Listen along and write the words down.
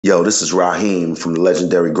Yo, this is Rahiem from the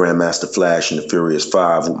legendary Grandmaster Flash and the Furious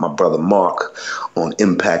Five with my brother Mark on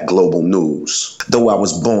Impact Global News. Though I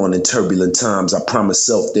was born in turbulent times, I promised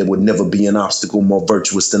self there would never be an obstacle more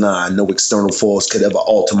virtuous than I. No external force could ever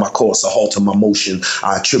alter my course or halter my motion.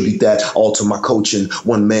 I attribute that all to my coaching.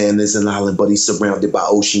 One man is an island, but he's surrounded by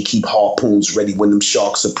ocean. Keep harpoons ready when them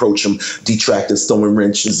sharks approach him. Detractors throwing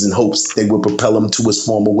wrenches in hopes they would propel him to his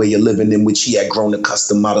former way of living in which he had grown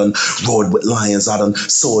accustomed. I done roared with lions, I done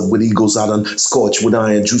soared with eagles, I done scorched with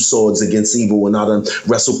iron, drew swords against evil, and I done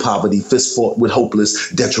wrestled poverty, fist fought with hopeless,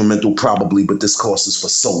 detrimental probably, but this course is for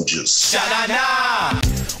soldiers. Sha-da-da!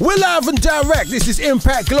 We're live and direct. This is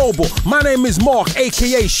Impact Global. My name is Mark,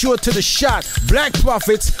 aka Short to the Shot, Blak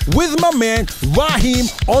Prophetz, with my man Rahiem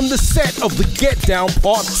on the set of the Get Down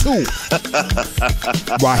Part 2.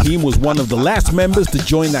 Rahiem was one of the last members to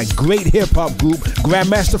join that great hip-hop group,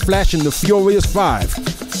 Grandmaster Flash and the Furious Five.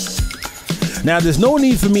 Now, there's no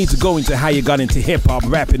need for me to go into how you got into hip-hop,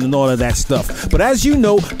 rapping, and all of that stuff. But as you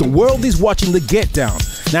know, the world is watching the Get Down.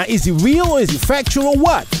 Now, is it real or is it factual or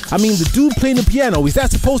what? I mean, the dude playing the piano, is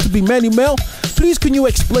that supposed to be Manny Mel? Please, can you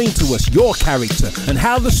explain to us your character and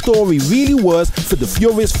how the story really was for the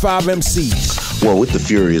Furious Five MCs? Well, with the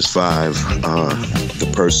Furious Five,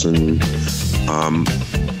 the person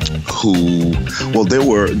there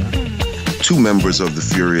were two members of the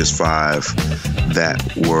Furious Five that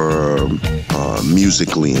were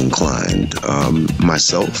musically inclined.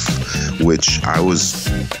 Myself, which I was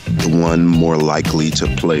the one more likely to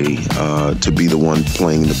play, to be the one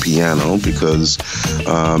playing the piano because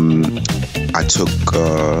I took,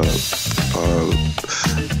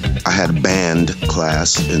 I had a band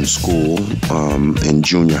class in school, in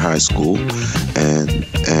junior high school, and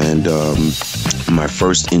my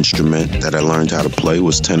first instrument that I learned how to play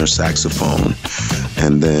was tenor saxophone,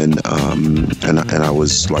 and then and I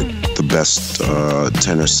was like the best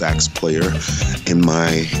tenor sax player in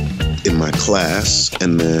my class.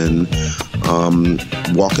 And then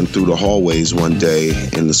walking through the hallways one day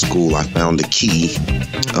in the school, I found a key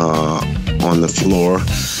on the floor,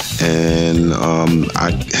 and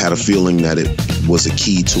I had a feeling that it was a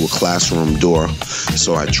key to a classroom door.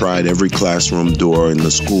 So I tried every classroom door in the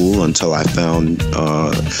school until I found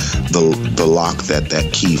the lock that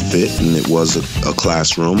key fit, and it was a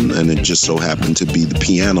classroom, and it just so happened to be the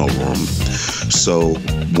piano room. So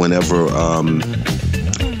whenever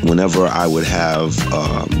I would have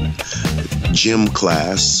gym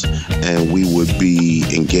class and we would be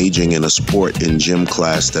engaging in a sport in gym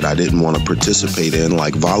class that I didn't want to participate in,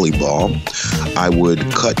 like volleyball, I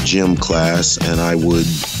would cut gym class and I would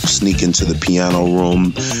sneak into the piano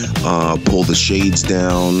room, pull the shades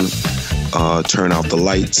down, turn out the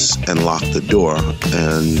lights, and lock the door.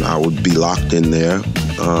 And I would be locked in there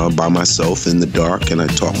by myself in the dark, and I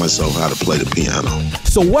taught myself how to play the piano.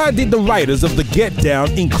 So why did the writers of the Get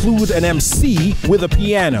Down include an MC with a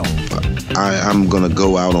piano? I'm going to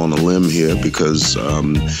go out on a limb here because,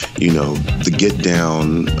 the Get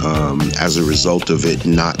Down, as a result of it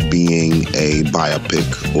not being a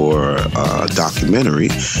biopic or a documentary,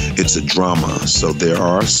 it's a drama. So there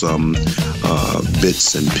are some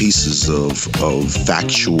bits and pieces of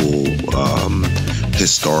factual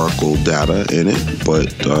historical data in it,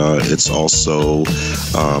 but it's also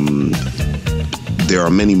there are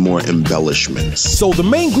many more embellishments. So the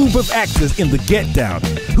main group of actors in the Get Down,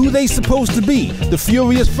 who they supposed to be? The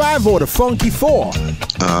Furious Five or the Funky Four?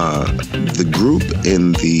 The group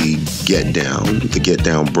in the Get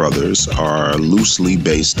Down brothers, are loosely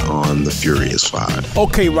based on the Furious Five.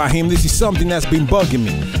 Okay, Rahiem, this is something that's been bugging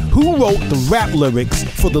me. Who wrote the rap lyrics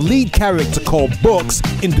for the lead character called Books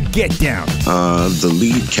in the Get Down? The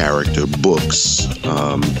lead character, Books,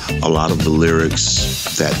 a lot of the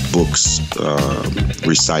lyrics that Books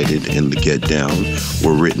recited in the Get Down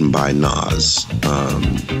were written by Nas.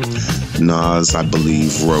 Nas, I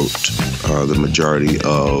believe, wrote the majority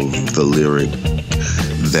of the lyric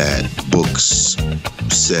that Books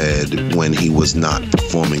said when he was not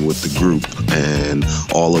performing with the group, and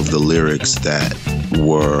all of the lyrics that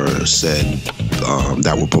were said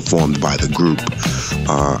that were performed by the group,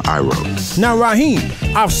 I wrote. Now,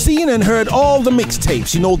 Rahiem, I've seen and heard all the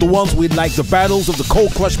mixtapes, the ones with like the battles of the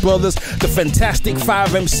Cold Crush Brothers, the Fantastic Five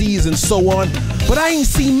MCs, and so on. But I ain't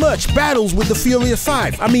seen much battles with the Furious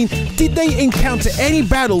Five. I mean, did they encounter any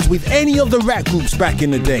battles with any of the rap groups back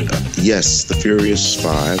in the day? Yes, the Furious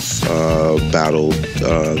Five battled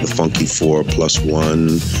the Funky Four plus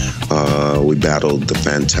one. We battled the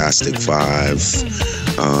Fantastic Five.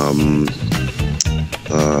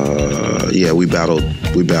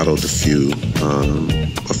 We battled a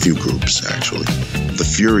few groups actually. the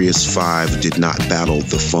Furious Five did not battle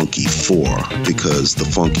the Funky Four, because the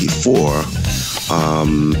Funky Four,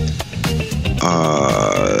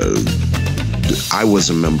 I was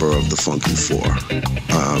a member of the Funky Four.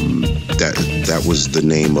 That was the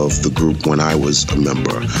name of the group when I was a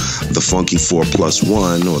member. The Funky Four plus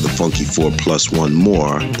one, or the Funky Four plus one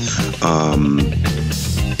more,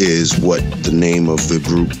 is what the name of the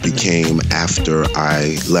group became after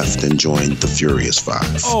I left and joined the Furious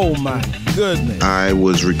Five. Oh my goodness. I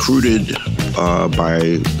was recruited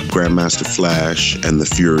by Grandmaster Flash and the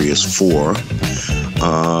Furious Four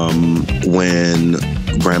when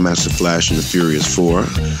Grandmaster Flash and the Furious Four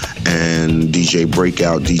and DJ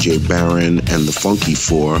Breakout, DJ Baron, and the Funky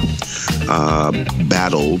Four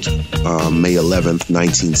battled May 11th,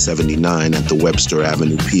 1979 at the Webster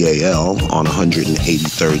Avenue PAL on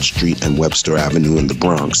 183rd Street and Webster Avenue in the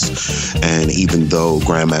Bronx. And even though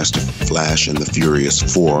Grandmaster Flash and the Furious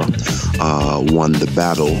Four won the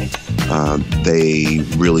battle, they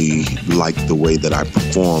really liked the way that I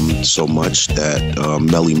performed so much that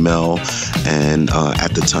Melly Mel, and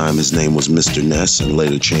at the time his name was Mr. Ness and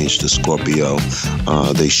later changed to Scorpio,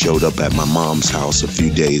 they showed up at my mom's house a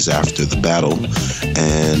few days after the battle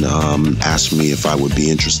and asked me if I would be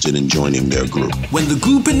interested in joining their group. When the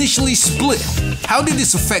group initially split, how did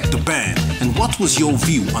this affect the band, and what was your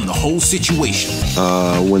view on the whole situation?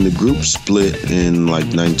 When the group split in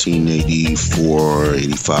like 1984,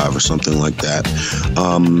 85 or something like that,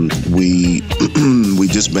 we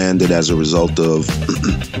disbanded as a result of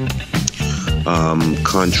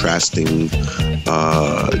contrasting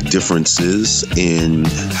differences in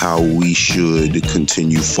how we should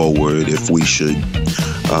continue forward. If we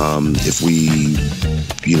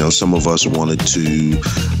some of us wanted to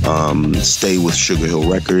stay with Sugar Hill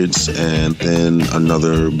Records, and then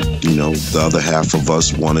the other half of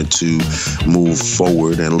us wanted to move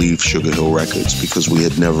forward and leave Sugar Hill Records because we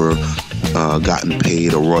had never gotten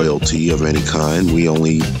paid a royalty of any kind. We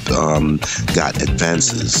only got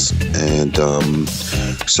advances, and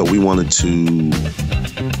so we wanted to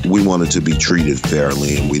be treated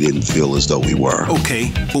fairly, and we didn't feel as though we were.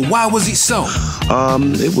 Okay, but why was it so?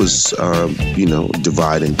 It was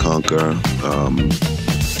divide and conquer.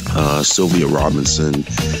 Sylvia Robinson,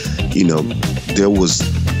 there was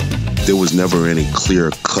never any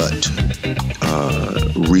clear-cut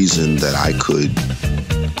reason that I could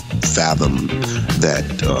fathom that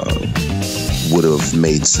would have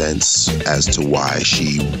made sense as to why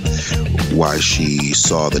she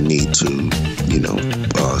saw the need to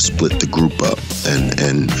split the group up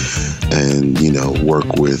and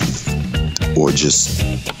work with, or just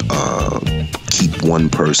keep one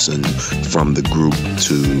person from the group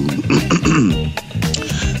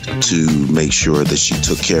to make sure that she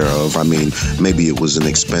took care of. I mean, maybe it was an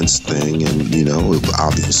expense thing, and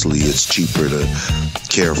obviously it's cheaper to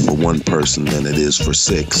care for one person than it is for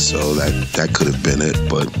six, so that could have been it,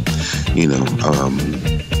 but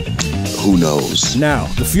who knows. Now,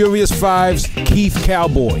 the Furious Five's Keith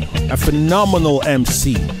Cowboy, a phenomenal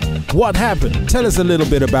MC. What happened? Tell us a little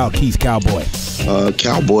bit about Keith Cowboy.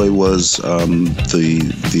 Cowboy was the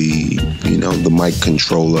mic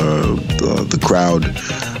controller, the crowd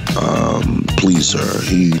pleaser.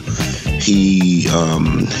 He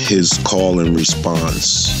his call and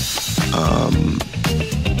response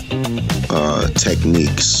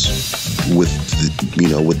techniques with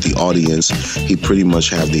the audience. He pretty much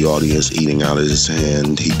had the audience eating out of his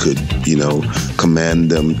hand. He could command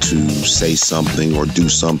them to say something or do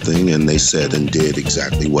something, and they said and did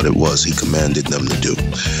exactly what it was he commanded them to do.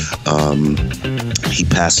 He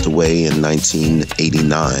passed away in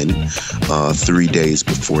 1989, 3 days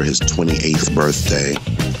before his 28th birthday.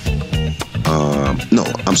 No,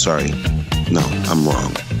 I'm sorry. No, I'm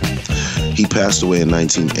wrong. He passed away in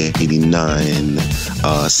 1989,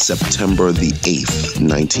 September the 8th,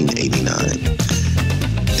 1989.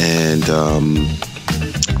 And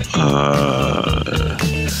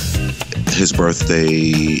his birthday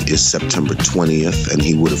is September 20th, and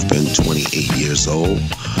he would have been 28 years old.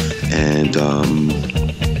 And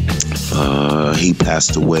he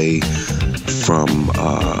passed away from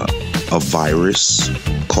a virus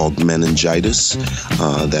called meningitis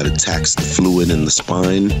that attacks the fluid in the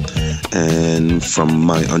spine. And from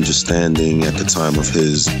my understanding, at the time of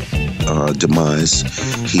his demise,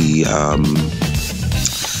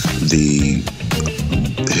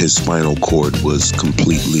 his spinal cord was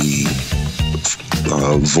completely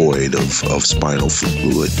void of spinal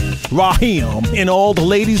fluid. Rahiem in all the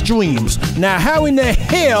ladies' dreams. Now, how in the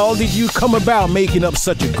hell did you come about making up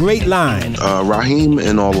such a great line? Rahiem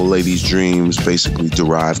in all the ladies' dreams basically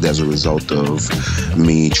derived as a result of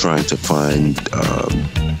me trying to find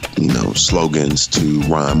slogans to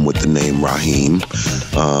rhyme with the name Rahiem.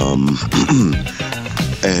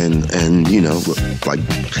 And like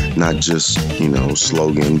not just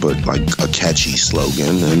slogan, but like a catchy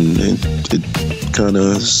slogan, and it kind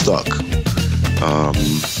of stuck.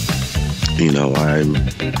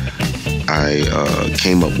 I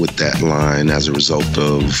came up with that line as a result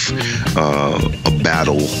of a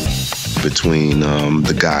battle between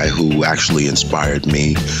the guy who actually inspired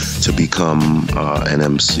me to become an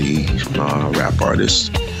MC, rap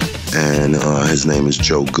artist. And his name is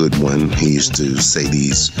Joe Goodwin. He used to say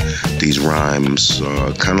these rhymes,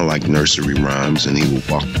 kind of like nursery rhymes, and he would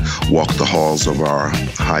walk the halls of our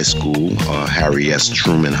high school, Harry S.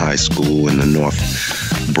 Truman High School in the North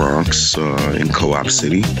Bronx, in Co-op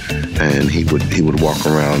City, and he would walk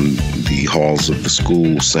around the halls of the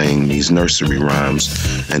school saying these nursery rhymes,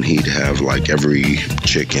 and he'd have like every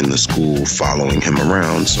chick in the school following him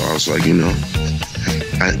around. So I was like,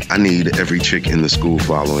 I need every chick in the school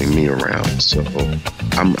following me around. So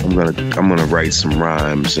I'm gonna write some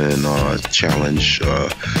rhymes and challenge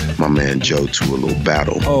my man Joe to a little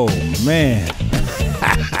battle. Oh man.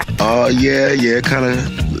 Yeah, kind of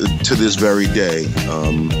to this very day.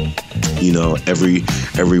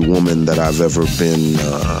 Every woman that I've ever been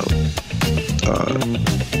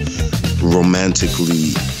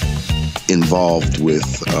romantically involved with,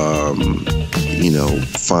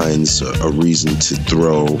 finds a reason to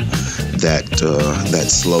throw that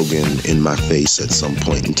slogan in my face at some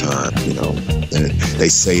point in time. And they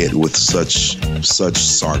say it with such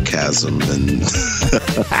sarcasm and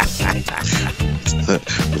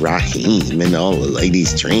Rahiem in all the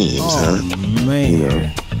ladies' dreams, huh?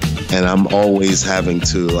 Man. And I'm always having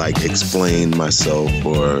to like explain myself,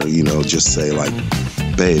 or just say like,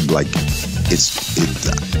 babe, like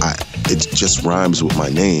it just rhymes with my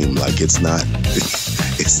name. Like it's not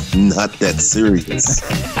that serious.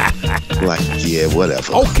 Like, yeah,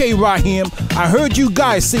 whatever. Okay, Rahiem, I heard you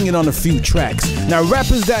guys singing on a few tracks. Now,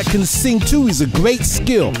 rappers that can sing too is a great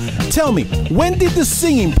skill. Tell me, when did the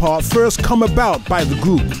singing part first come about by the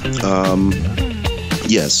group?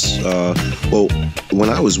 Yes. Well, when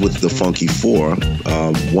I was with the Funky Four,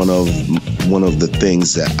 one of the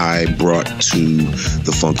things that I brought to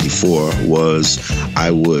the Funky Four was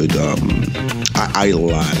I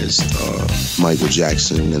idolized Michael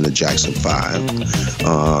Jackson and the Jackson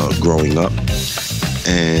 5 growing up,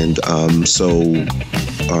 and so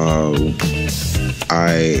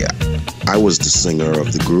I was the singer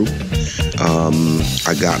of the group.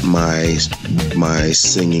 I got my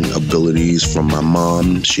singing abilities from my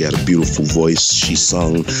mom. She had a beautiful voice. She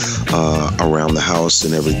sung around the house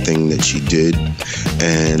and everything that she did,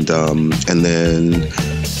 and then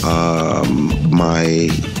my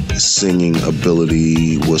singing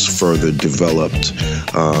ability was further developed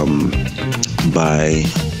by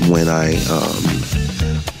when I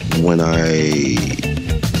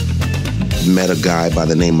met a guy by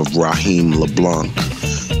the name of Rahiem LeBlanc,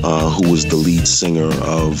 who was the lead singer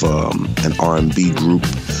of an R&B group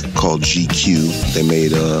called GQ. They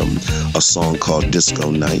made a song called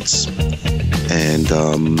Disco Nights. And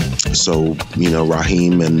so,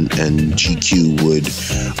 Rahiem and GQ would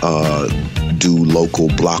do local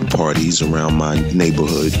block parties around my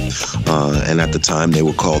neighborhood. And at the time, they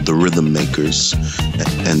were called the Rhythm Makers.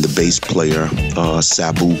 And the bass player,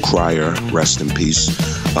 Sabu Cryer, rest in peace,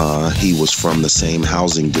 he was from the same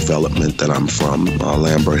housing development that I'm from,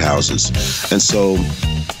 Lambert Houses. And so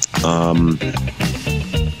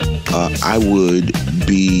I would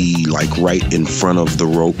be like right in front of the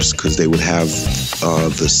ropes, because they would have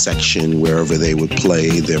the section wherever they would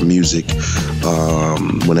play their music,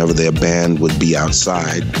 whenever their band would be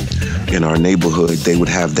outside in our neighborhood, they would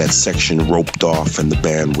have that section roped off and the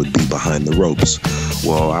band would be behind the ropes.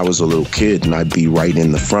 Well, I was a little kid and I'd be right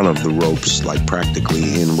in the front of the ropes, like practically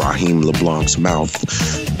in Rahiem LeBlanc's mouth,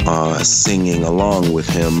 singing along with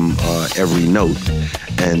him every note.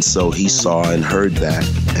 And so he saw and heard that,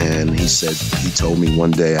 and he told me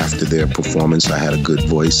one day after their performance I had a good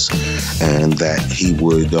voice, and that he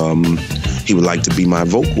would like to be my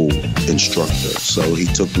vocal instructor. So he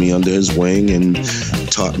took me under his wing and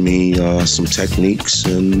taught me some techniques,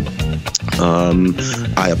 and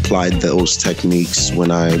I applied those techniques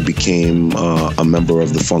when I became a member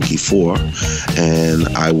of the Funky Four, and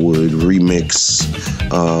I would remix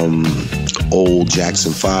old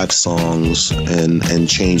Jackson 5 songs and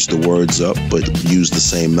change the words up, but use the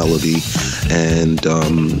same same melody, and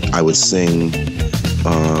I would sing,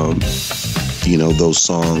 those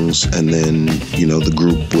songs, and then, the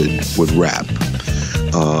group would rap.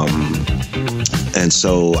 And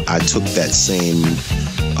so I took that same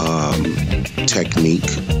technique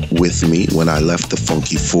with me when I left the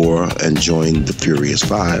Funky Four and joined the Furious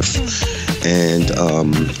Five, and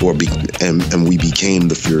we became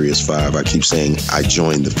the Furious Five. I keep saying I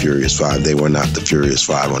joined the Furious Five. They were not the Furious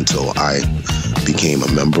Five until I became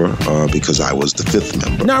a member, because I was the fifth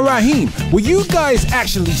member. Now, Rahiem, were you guys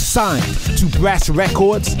actually signed to Brass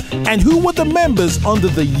Records? And who were the members under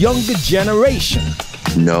the younger generation?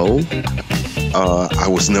 No. I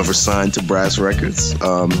was never signed to Brass Records.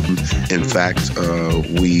 In fact,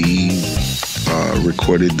 we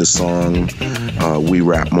recorded the song "We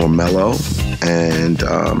Rap More Mellow," and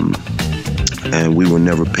we were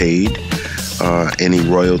never paid any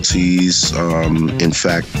royalties. In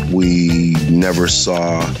fact, we never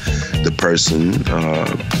saw the person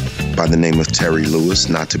by the name of Terry Lewis,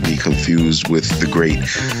 not to be confused with the great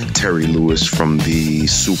Terry Lewis from the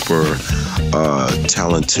super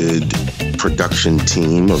talented production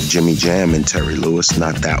team of Jimmy Jam and Terry Lewis,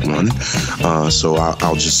 not that one. So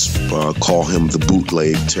I'll just call him the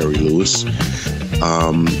bootleg Terry Lewis.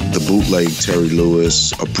 The bootleg Terry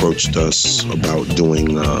Lewis approached us about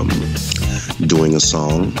doing a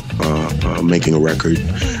song, making a record,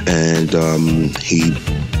 and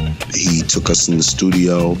he took us in the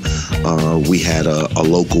studio. We had a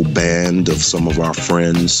local band of some of our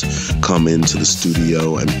friends come into the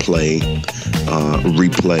studio and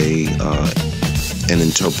replay an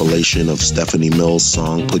interpolation of Stephanie Mills'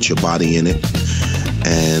 song, Put Your Body in It.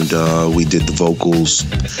 And we did the vocals,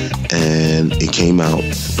 and it came out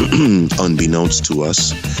unbeknownst to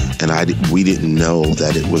us. And we didn't know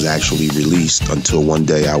that it was actually released until one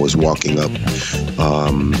day I was walking up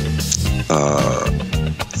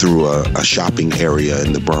through a shopping area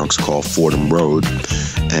in the Bronx called Fordham Road,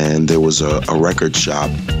 and there was a record shop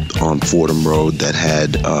on Fordham Road that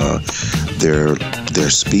had their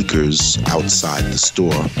speakers outside the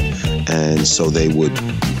store, and so they would,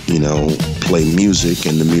 play music,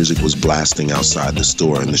 and the music was blasting outside the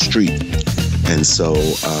store in the street, and so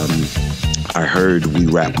I heard We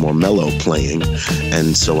Rap More Mellow playing,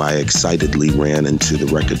 and so I excitedly ran into the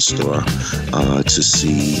record store to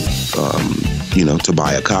see, to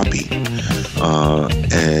buy a copy.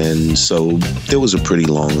 And so there was a pretty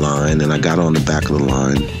long line, and I got on the back of the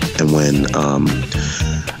line,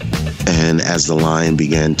 and as the line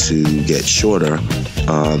began to get shorter,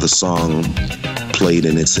 the song played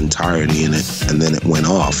in its entirety in it, and then it went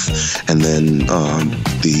off, and then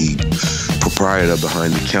the proprietor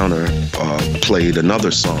behind the counter played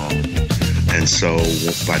another song. And so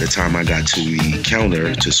by the time I got to the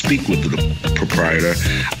counter to speak with the proprietor,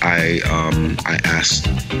 I asked,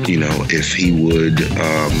 if he would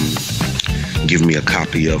give me a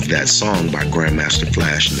copy of that song by Grandmaster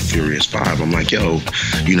Flash and the Furious Five. I'm like,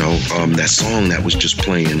 that song that was just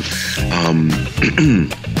playing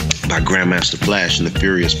by Grandmaster Flash and the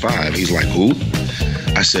Furious Five. He's like, who?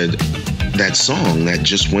 I said, that song that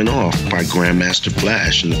just went off by Grandmaster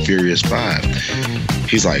Flash and the Furious Five.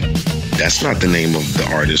 He's like, that's not the name of the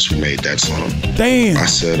artist who made that song. Damn. I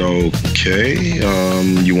said, okay,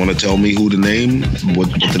 you want to tell me what the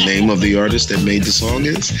name of the artist that made the song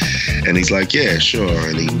is? And he's like, yeah, sure.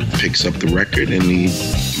 And he picks up the record and he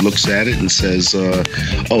looks at it and says,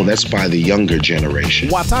 oh, that's by the younger generation.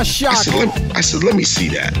 What a shock. I said, let me see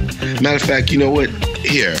that. Matter of fact, you know what?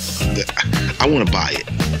 Here, I want to buy it.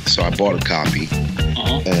 So I bought a copy,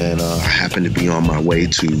 and I happened to be on my way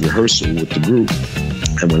to rehearsal with the group.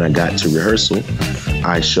 And when I got to rehearsal,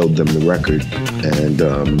 I showed them the record, and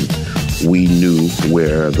we knew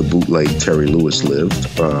where the bootleg Terry Lewis lived,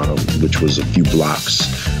 which was a few blocks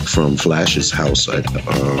from Flash's house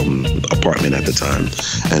apartment at the time.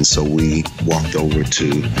 And so we walked over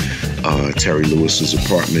to Terry Lewis's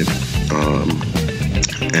apartment,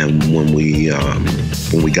 and when we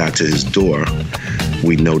got to his door,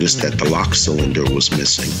 we noticed that the lock cylinder was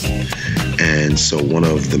missing. And so one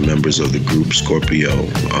of the members of the group, Scorpio,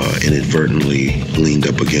 inadvertently leaned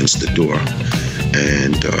up against the door,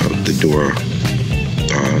 and the door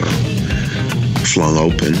flung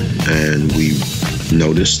open, and we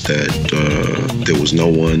noticed that there was no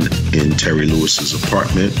one in Terry Lewis's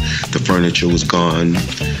apartment. The furniture was gone,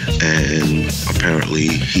 and apparently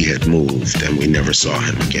he had moved, and we never saw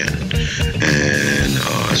him again. And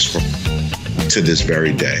to this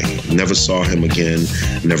very day, never saw him again,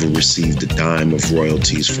 never received a dime of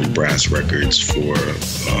royalties from Brass Records for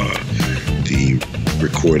the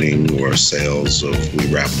recording or sales of We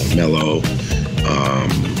Rap More Mellow.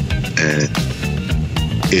 And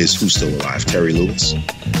is who's still alive? Terry Lewis?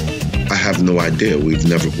 I have no idea. We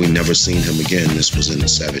never seen him again. This was in the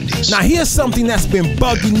 70s. Now here's something that's been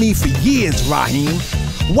bugging me for years, Rahiem.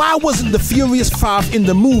 Why wasn't the Furious Five in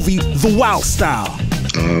the movie The Wild Style?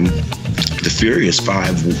 The Furious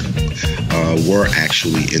Five were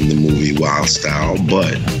actually in the movie Wild Style,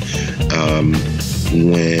 but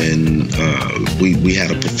when we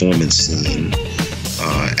had a performance scene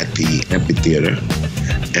at the amphitheater,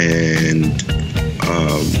 and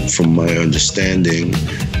from my understanding,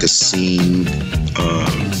 the scene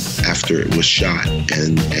after it was shot,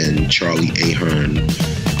 and Charlie Ahern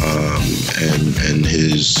and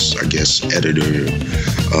his, I guess, editor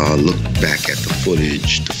looked back at the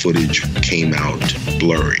footage. The footage came out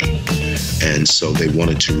blurry, and so they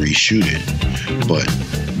wanted to reshoot it. But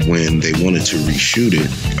when they wanted to reshoot it,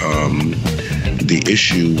 the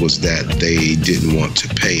issue was that they didn't want to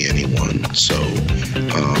pay anyone. So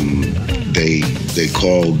they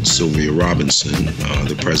called Sylvia Robinson,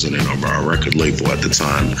 the president of our record label at the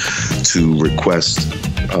time, to request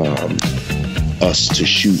us to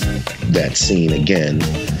shoot that scene again.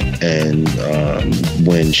 And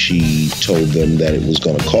when she told them that it was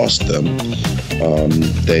going to cost them,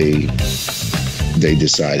 they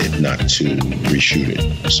decided not to reshoot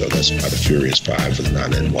it. So that's why the Furious Five is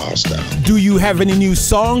not in Wild Style. Do you have any new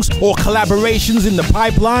songs or collaborations in the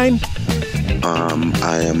pipeline?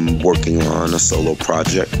 I am working on a solo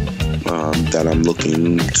project that I'm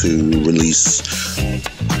looking to release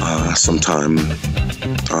sometime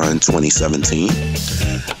in 2017.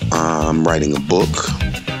 I'm writing a book.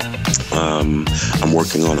 I'm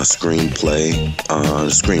working on a screenplay.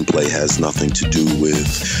 The screenplay has nothing to do with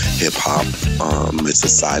hip hop. It's a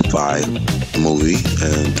sci-fi movie,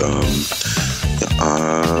 and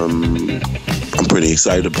I'm pretty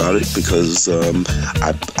excited about it because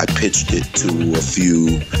I pitched it to a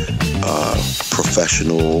few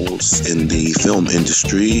professionals in the film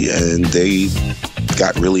industry, and they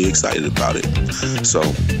got really excited about it. So,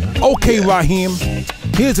 okay, yeah. Rahiem,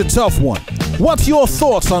 here's a tough one. What's your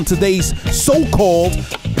thoughts on today's so-called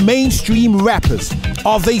mainstream rappers?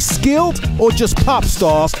 Are they skilled or just pop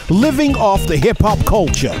stars living off the hip-hop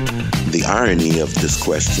culture? The irony of this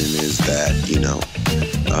question is that,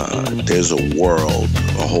 there's a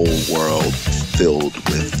whole world filled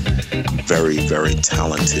with very, very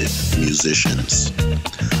talented musicians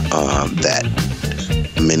that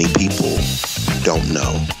many people don't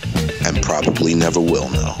know and probably never will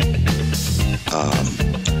know.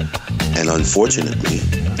 And unfortunately,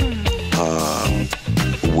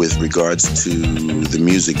 with regards to the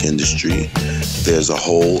music industry, there's a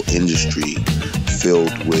whole industry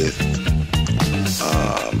filled with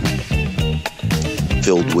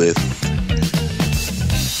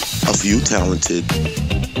a few talented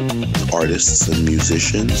artists and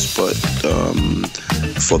musicians, but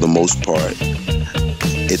for the most part,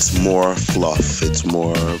 it's more fluff. It's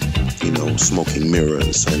more, smoking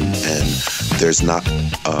mirrors, and there's not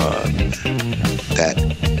that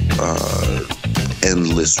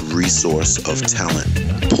endless resource of talent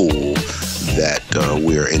pool that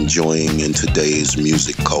we're enjoying in today's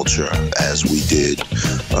music culture as we did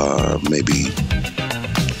maybe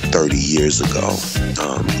 30 years ago.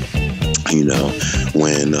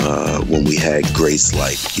 When we had greats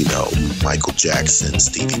like, Michael Jackson,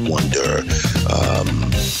 Stevie Wonder,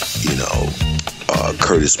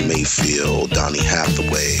 Curtis Mayfield, Donny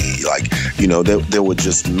Hathaway, there were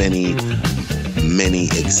just many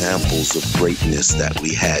examples of greatness that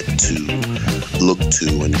we had to look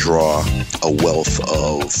to and draw a wealth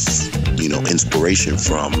of, inspiration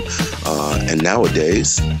from. And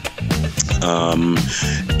nowadays,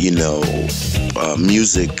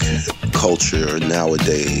 music culture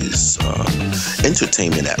nowadays,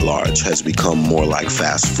 entertainment at large has become more like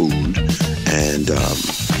fast food, and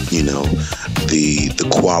the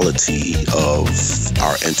quality of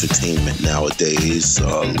our entertainment nowadays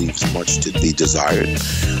leaves much to be desired,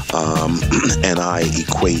 and I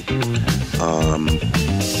equate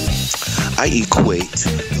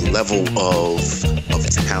the level of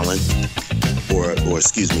talent, or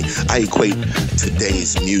excuse me, I equate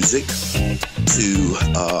today's music to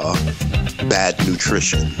bad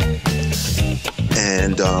nutrition.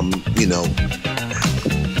 And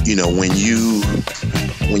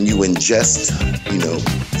when you ingest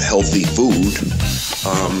healthy food,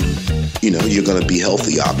 you're gonna be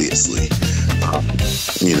healthy, obviously.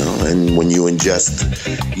 And when you ingest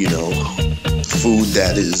food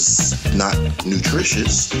that is not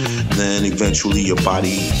nutritious, then eventually your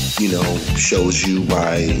body shows you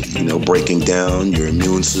by breaking down your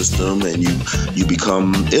immune system, and you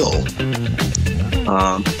become ill.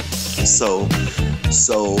 So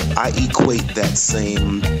So I equate that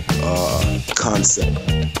same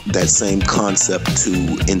concept to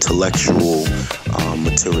intellectual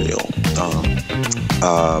material.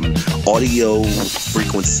 Audio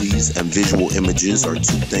frequencies and visual images are two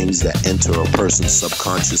things that enter a person's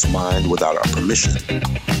subconscious mind without our permission.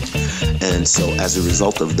 And so as a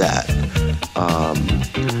result of that,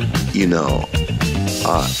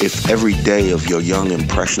 if every day of your young,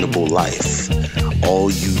 impressionable life,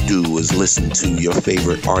 all you do is listen to your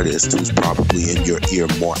favorite artist who's probably in your ear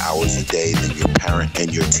more hours a day than your parent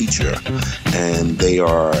and your teacher, and they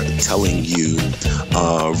are telling you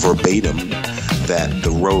verbatim that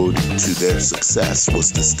the road to their success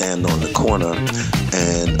was to stand on the corner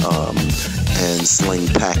and sling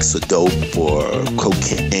packs of dope or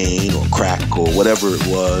cocaine or crack or whatever it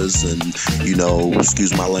was, and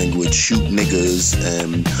excuse my language, shoot niggas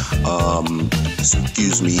and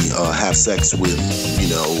have sex with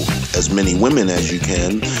as many women as you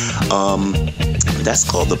can. That's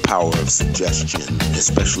called the power of suggestion,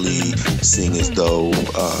 especially seeing as though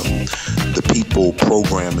the people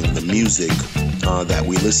programming the music that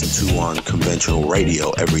we listen to on conventional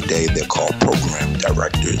radio every day, they're called program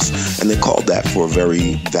directors. And they're called that for a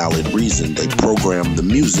very valid reason. They program the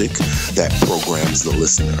music that programs the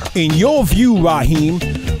listener. In your view, Rahiem,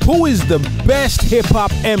 who is the best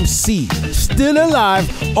hip-hop MC still alive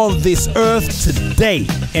on this earth today,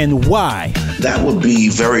 and why? That would be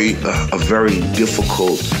a very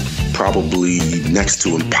difficult, probably next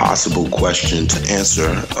to impossible question to answer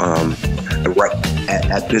right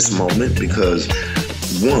at this moment, because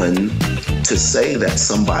one, to say that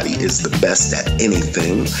somebody is the best at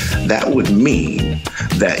anything, that would mean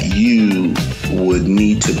that you would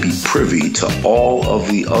need to be privy to all of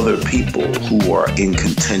the other people who are in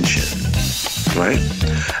contention, right?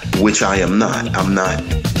 Which I am not. I'm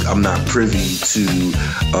not privy to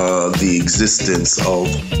the existence of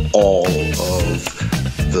all of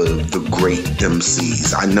the great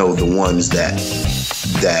MCs. I know the ones that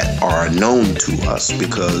are known to us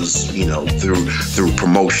because through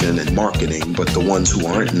promotion and marketing, but the ones who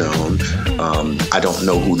aren't known, I don't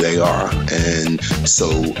know who they are, and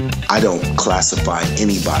so I don't classify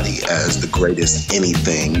anybody as the greatest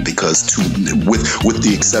anything, because with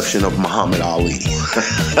the exception of Muhammad Ali.